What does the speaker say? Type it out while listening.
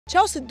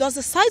Chelsea, does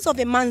the size of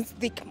a man's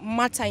dick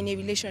matter in a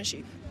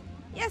relationship?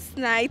 Yes,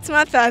 nah, it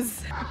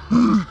matters.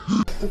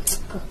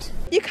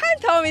 You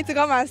can't tell me to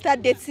come and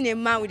start dating a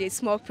man with a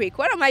small prick.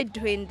 What am I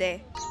doing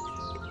there?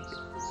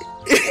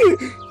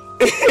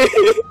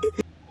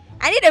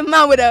 I need a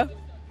man with a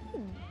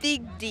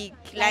big dick,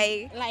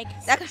 like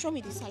that. Show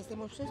me the size.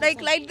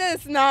 Like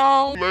this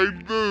now.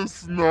 Like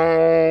this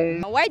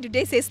now. Why do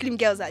they say slim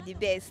girls are the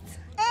best?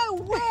 Hey,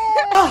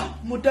 where?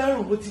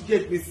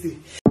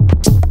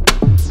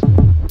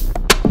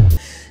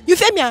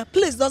 Euphemia,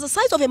 please, does the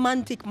size of a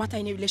man's dick matter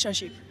in a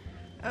relationship?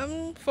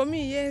 For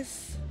me,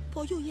 yes.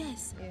 For you,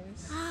 yes.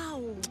 Yes.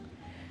 How?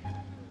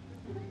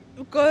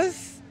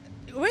 Because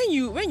when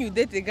you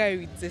date a guy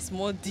with a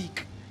small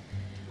dick,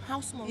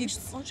 How small?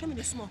 Show me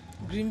the small.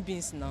 green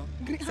beans now,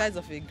 size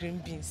of a green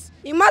beans.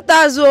 It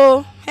matters,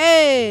 oh.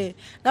 Hey,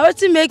 now what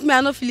to make me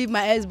I not feel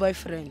my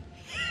ex-boyfriend?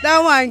 That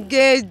one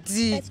get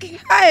dick.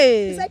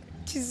 Hey, like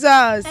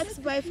Jesus.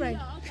 Ex-boyfriend.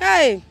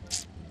 Hey.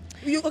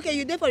 You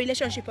there for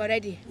relationship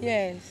already?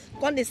 Yes.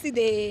 When they see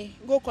they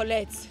go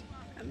collect.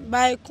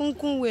 By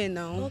kunkun way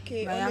now.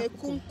 Okay, by on a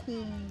Akun.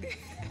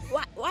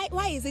 kumkum.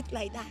 Why is it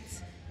like that?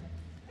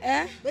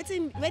 Eh?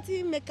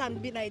 Wetin make am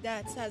be like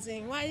that? As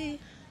in, why?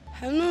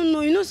 I don't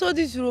know. You know, so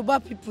these Yoruba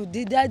people,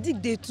 their dick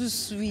they too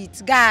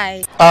sweet,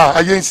 guy.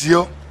 I ain't see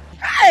you.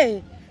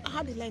 Hey.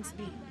 How the length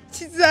be?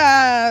 Jesus.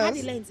 How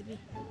the length be?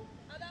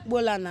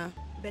 Bola na.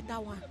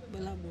 Better one.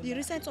 Bola. The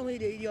recent one,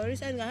 your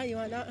recent one, how you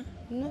want that?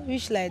 No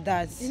reach like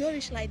that. You no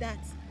reach like that.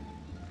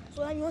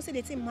 So then you want say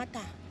the thing matter,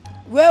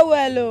 Well,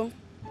 oh.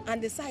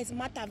 and the size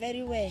matter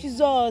very well.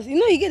 Jesus. You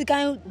know you get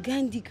the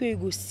kind dick where you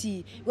go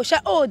see. You go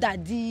shout, oh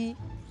daddy.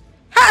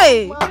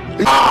 Hey.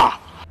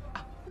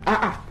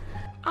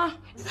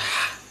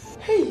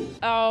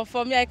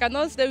 For me, I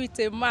cannot stay with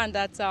a man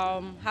that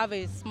have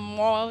a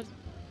small,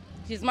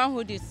 his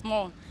manhood is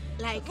small.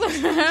 Like, so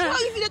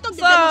if you don't talk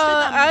So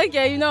demonstrate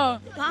okay, you know,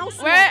 how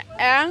small?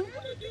 where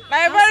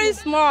like very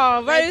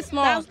small, very Like,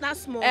 small.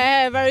 That's small.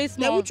 Very Then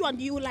small. which one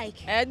do you like?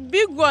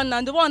 Big one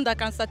and the one that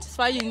can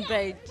satisfy you in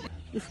bed.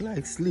 If you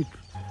like sleep,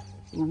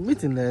 we'll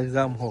meet in the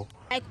exam hall.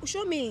 Like,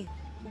 show me.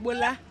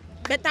 Bola.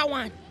 Better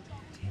one.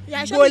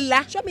 Yeah,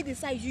 Bola. Show me the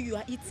size you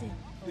are eating.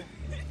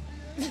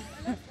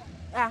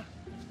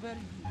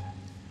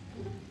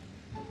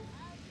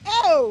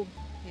 Oh!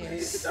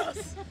 Yes.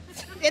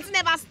 They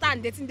never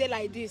stand. They think they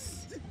like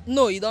this.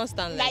 No, you don't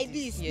stand Like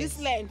this. Yes. This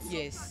length.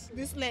 Yes.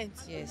 This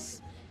length.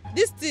 Yes.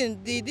 This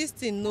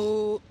thing,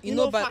 no, You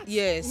know but fat.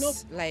 yes, You know-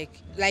 like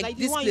the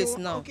this one place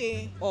you, now.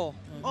 Okay. Oh.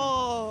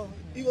 Oh,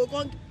 you go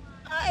come.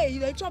 Hey, you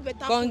dey chop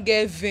better. Can't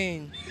get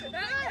vein.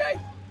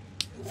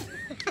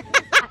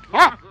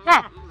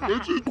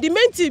 The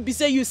main thing be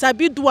say you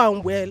sabi do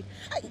am well.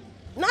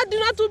 Na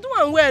to do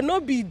am well, no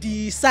be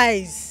the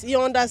size.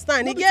 You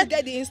understand? No You be to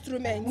get the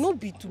instrument. no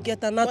be to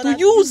get am, na But to na to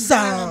use use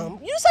am.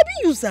 You sabi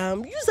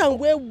use am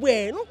well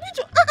well. No be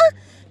to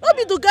no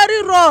be to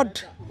carry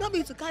rod. No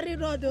be to carry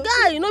rod. Oh.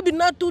 Guy, no be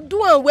na to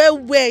do am well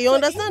well. You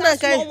understand that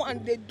small kind?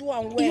 one they do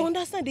am well. You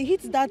understand? They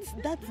hit that's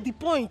the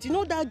point. You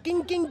know that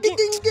ging.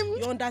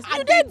 You understand? I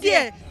You dey dey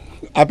there.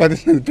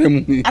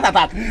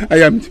 I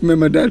am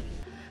remember that.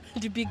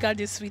 The bigger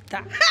the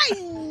sweeter.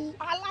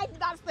 I like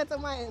that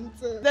statement.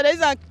 There is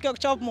a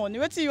chop money.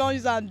 What you want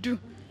use and do?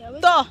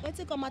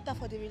 Wetin come matter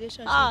for the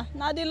relationship?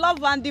 Now the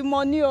love and the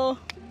money, oh.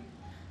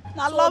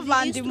 Now so love the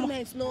and the money.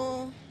 instruments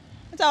no.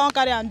 What I want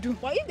carry and do?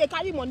 But if they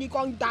carry money,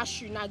 come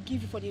dash you now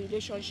give you for the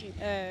relationship.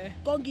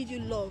 Come give you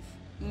love.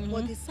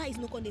 But the size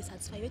no come dey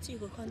satisfy. Wetin you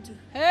go come do?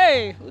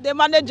 Hey, they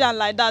manage am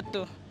like that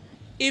too.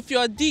 If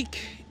your dick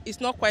is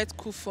not quite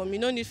cool for me,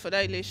 no need for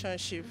that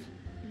relationship.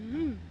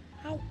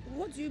 How?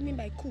 What do you mean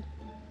by cool?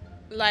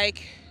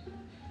 Like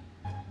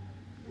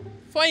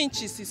 4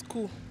 inches is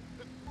cool.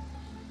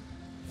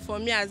 For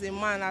me as a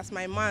man, as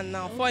my man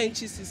now, 4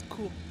 inches is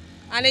cool.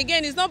 And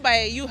again, it's not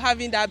by you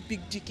having that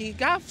big dick. You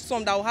have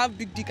some that will have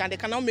big dick and they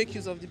cannot make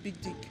use of the big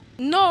dick.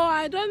 No,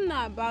 I don't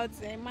know about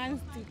a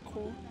man's dick.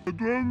 I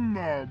don't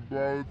know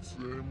about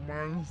a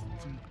man's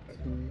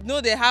dick.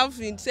 No, they have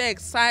in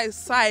sex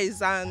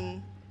size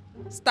and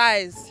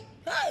styles.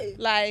 Hey,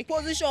 Like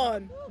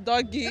position.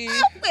 doggy.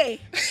 Hey,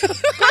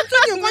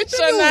 continue.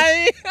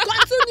 Missionary.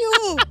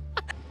 Continue.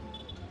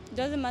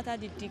 Doesn't matter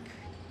the dick.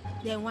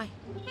 Then why?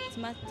 It's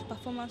the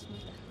performance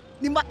matter.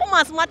 The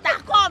performance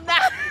matter. Come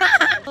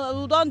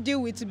down. We don't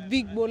deal with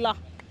big bola.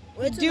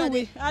 I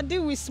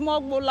deal with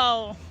small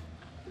bola.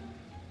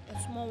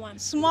 A small one.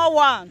 Small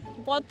one,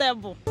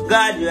 portable.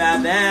 God, you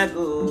are there,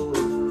 go.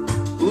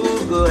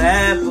 Who go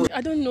help?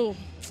 I don't know.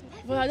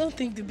 But I don't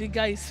think the big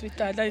guy is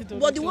sweeter. That is the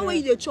But the one where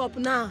you dey chop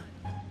now,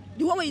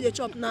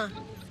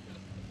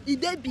 e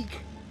dey big.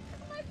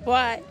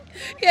 Why?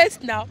 Yes,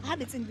 now. How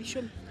the thing be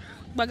show me?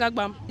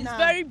 Bagagbam. It's Nah.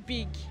 very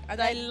big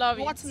and I love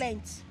it. What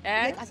length?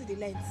 Eh? Make I see the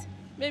length.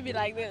 Maybe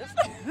like this.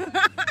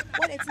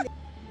 What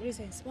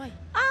reasons? Why?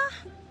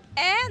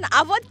 And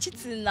avoid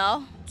cheating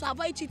now. To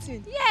avoid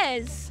cheating.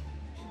 Yes.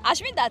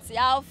 Assuming that you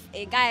have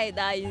a guy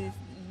that is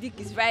dick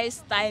is very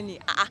tiny,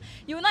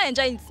 you will not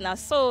enjoy it now.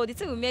 So the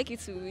thing will make you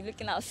to be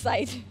looking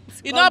outside.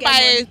 You know,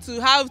 by to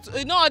have,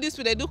 you know, all these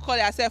people, they do call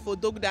themselves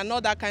odogu. They are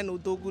not that kind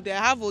of odogu. They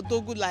have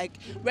odogu like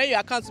when your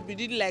account will be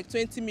really like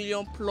 20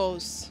 million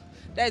plus.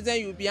 That's when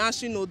you'll be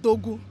answering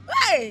odogu.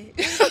 Hey!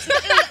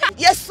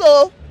 Yes,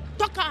 so.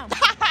 Talk am.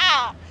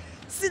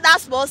 See that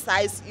small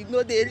size, you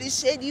know, they really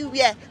shade you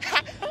where.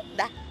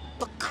 That.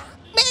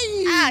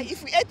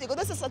 If we enter, you go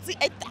to say something,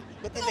 enter.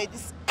 Go to like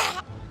this.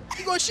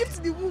 You go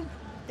shift the womb.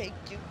 Thank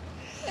you.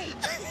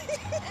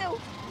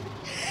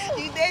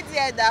 You did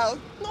there now.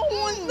 No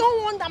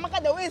wonder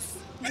Amaka the waist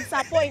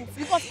disappoint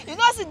because you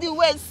don't see the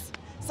waist.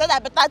 So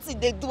that better thing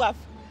they do have.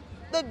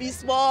 Don't be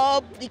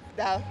small prick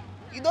now.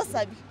 You don't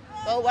sabi.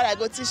 Oh, what I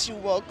go teach you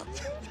work.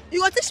 you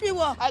go teach me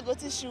what? I go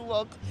teach you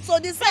work. So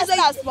the size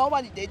that small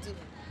one they do.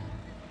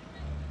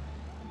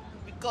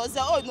 Because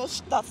they're all no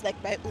stuff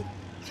like my own.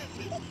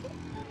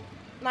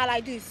 Not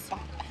like this.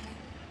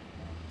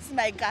 See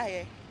my guy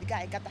here. The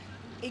guy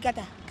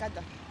Igata.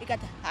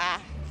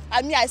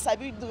 I mean I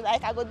sabi do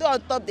like I go do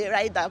on top the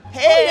rider.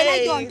 Hey, they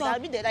like do on top. I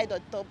mean they ride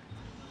on top.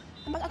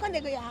 I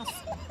can't go your house.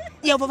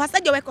 Yeah, but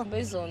first you're welcome.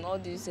 Based on all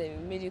these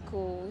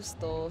medical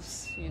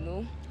stuffs, you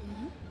know.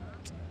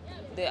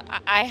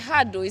 I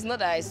heard though, it's not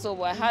that I saw,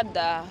 but I heard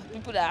that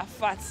people that are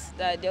fat,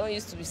 that they all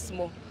used to be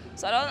small.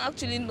 So I don't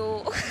actually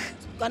know.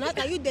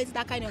 Can you date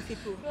that kind of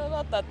people? No,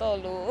 not at all.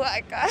 No.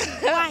 I can't.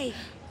 Why?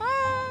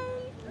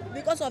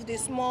 Because of the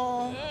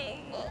small.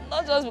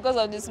 Not just because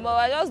of the small.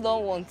 I just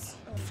don't want.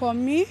 For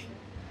me,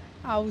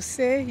 I will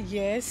say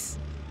yes,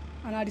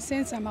 and at the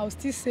same time, I will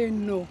still say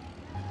no,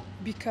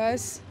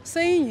 because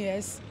saying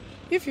yes,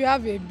 if you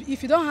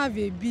don't have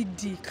a big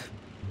dick,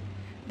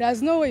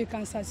 there's no way you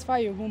can satisfy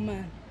a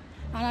woman.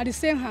 And at the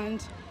same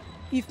hand,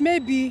 if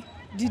maybe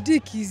the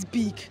dick is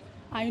big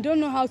and you don't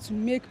know how to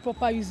make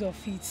proper use of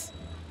it,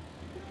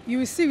 you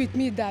will see with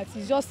me that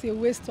it's just a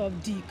waste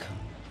of dick.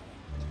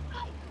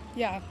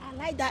 Yeah. I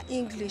like that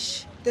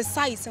English. The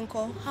size,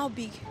 uncle. How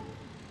big?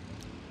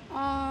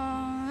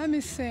 Let me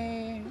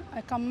say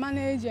I can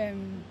manage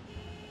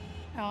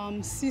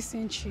 6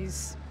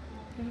 inches.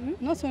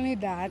 Not only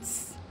that,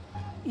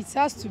 it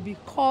has to be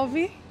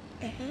curvy,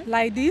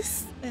 like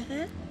this,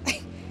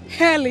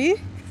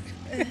 hairy.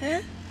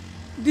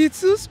 The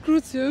 2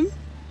 scrotum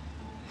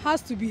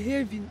has to be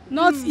heavy,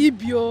 not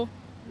ibio.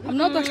 I'm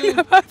not talking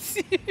about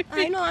it.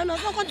 I know. No,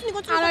 continue.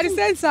 And at the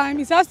same time,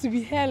 it has to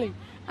be hairy.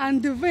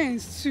 And the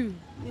veins too.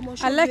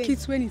 I like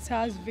it when it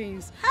has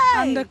veins.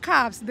 Hey. And the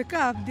calf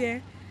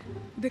there,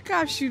 the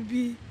calf should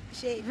be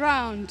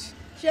round.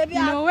 You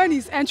know, when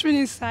it's entering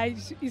inside,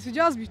 it should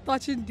just be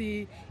touching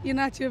the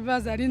inner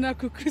chambers and inner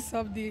cuckoos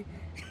of the...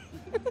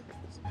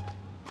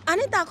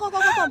 Anita, come.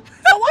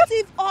 So what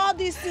if all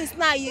these things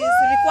now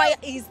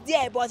is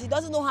there, but he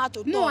doesn't know how to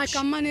touch? No, I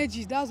can manage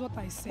it. That's what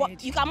I said.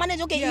 But you can manage,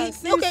 okay?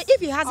 Yes,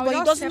 if he has, but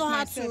he doesn't know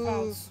how to.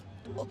 Out.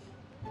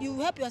 You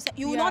help yourself.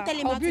 You will not tell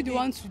him how to do it. I'll be the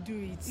one to do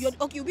it.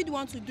 You'll be the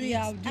one to do it.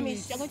 I'll do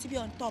it. You're going to be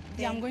on top.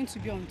 Yeah, I'm going to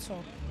be on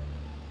top.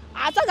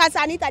 I thought that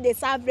Anita they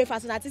serve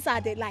breakfast and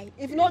Atisa they line.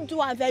 If you don't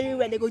do it very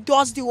well, they go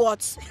just do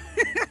what? So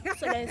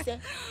then say,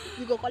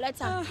 you go collect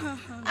her.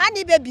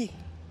 Annie baby.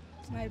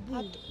 My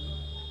boo.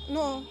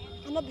 No,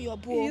 I'll not be your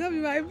boo. You'll not be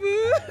my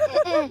boo.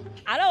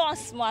 I don't want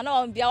small, I don't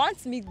want big, I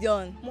want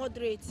medium.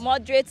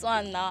 Moderate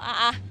one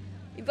now.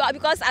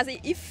 Because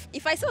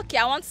if I say okay,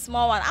 I want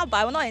small one, but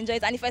I will not enjoy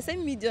it. And if I say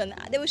medium,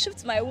 they will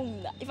shift my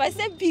womb. If I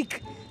say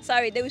big,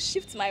 they will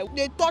shift my womb.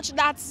 They touch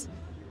that.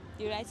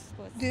 The right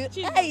spot.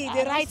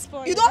 The right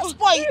spot. You don't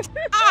spoil it.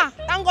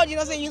 Thank God you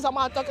don't say use a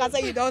mouth talk and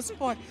say you don't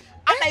spoil. And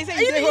I say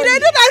you do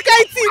that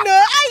kind of thing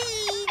now.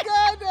 Ay,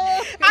 God.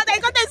 And I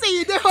can't say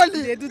you don't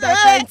holy. They do that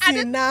kind of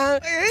thing now.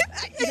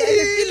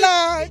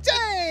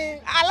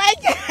 I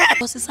like it.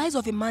 Does the size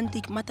of a man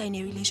dick matter in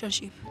a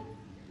relationship?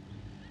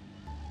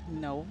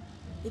 No.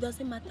 It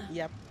doesn't matter?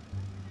 Yep.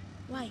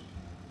 Why?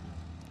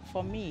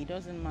 For me, it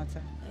doesn't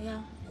matter.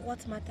 Yeah.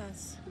 What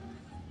matters?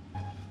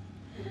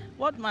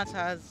 What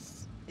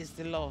matters is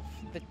the love,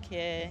 the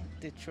care,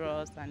 the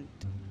trust, and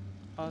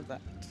all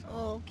that.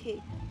 Oh,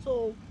 okay.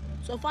 So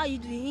far you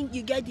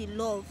get the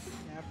love,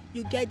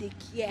 you get the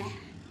care,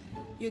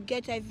 you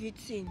get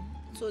everything.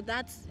 So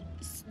that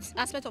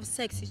aspect of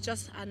sex is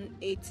just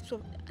a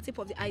tip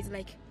of the eyes,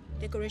 like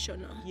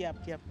decoration now.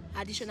 Yep.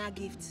 Additional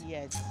gifts.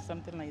 Yes,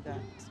 something like that.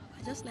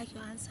 I just like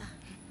your answer.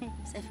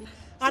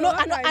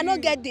 I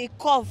don't get the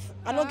curve.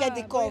 I don't get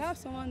the curve. You have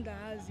someone that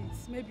has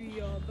it. Maybe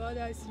your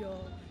brothers,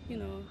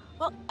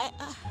 Well,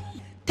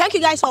 thank you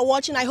guys for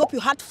watching. I hope you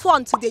had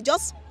fun today.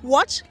 Just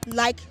watch,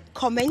 like,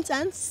 comment,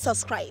 and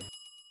subscribe.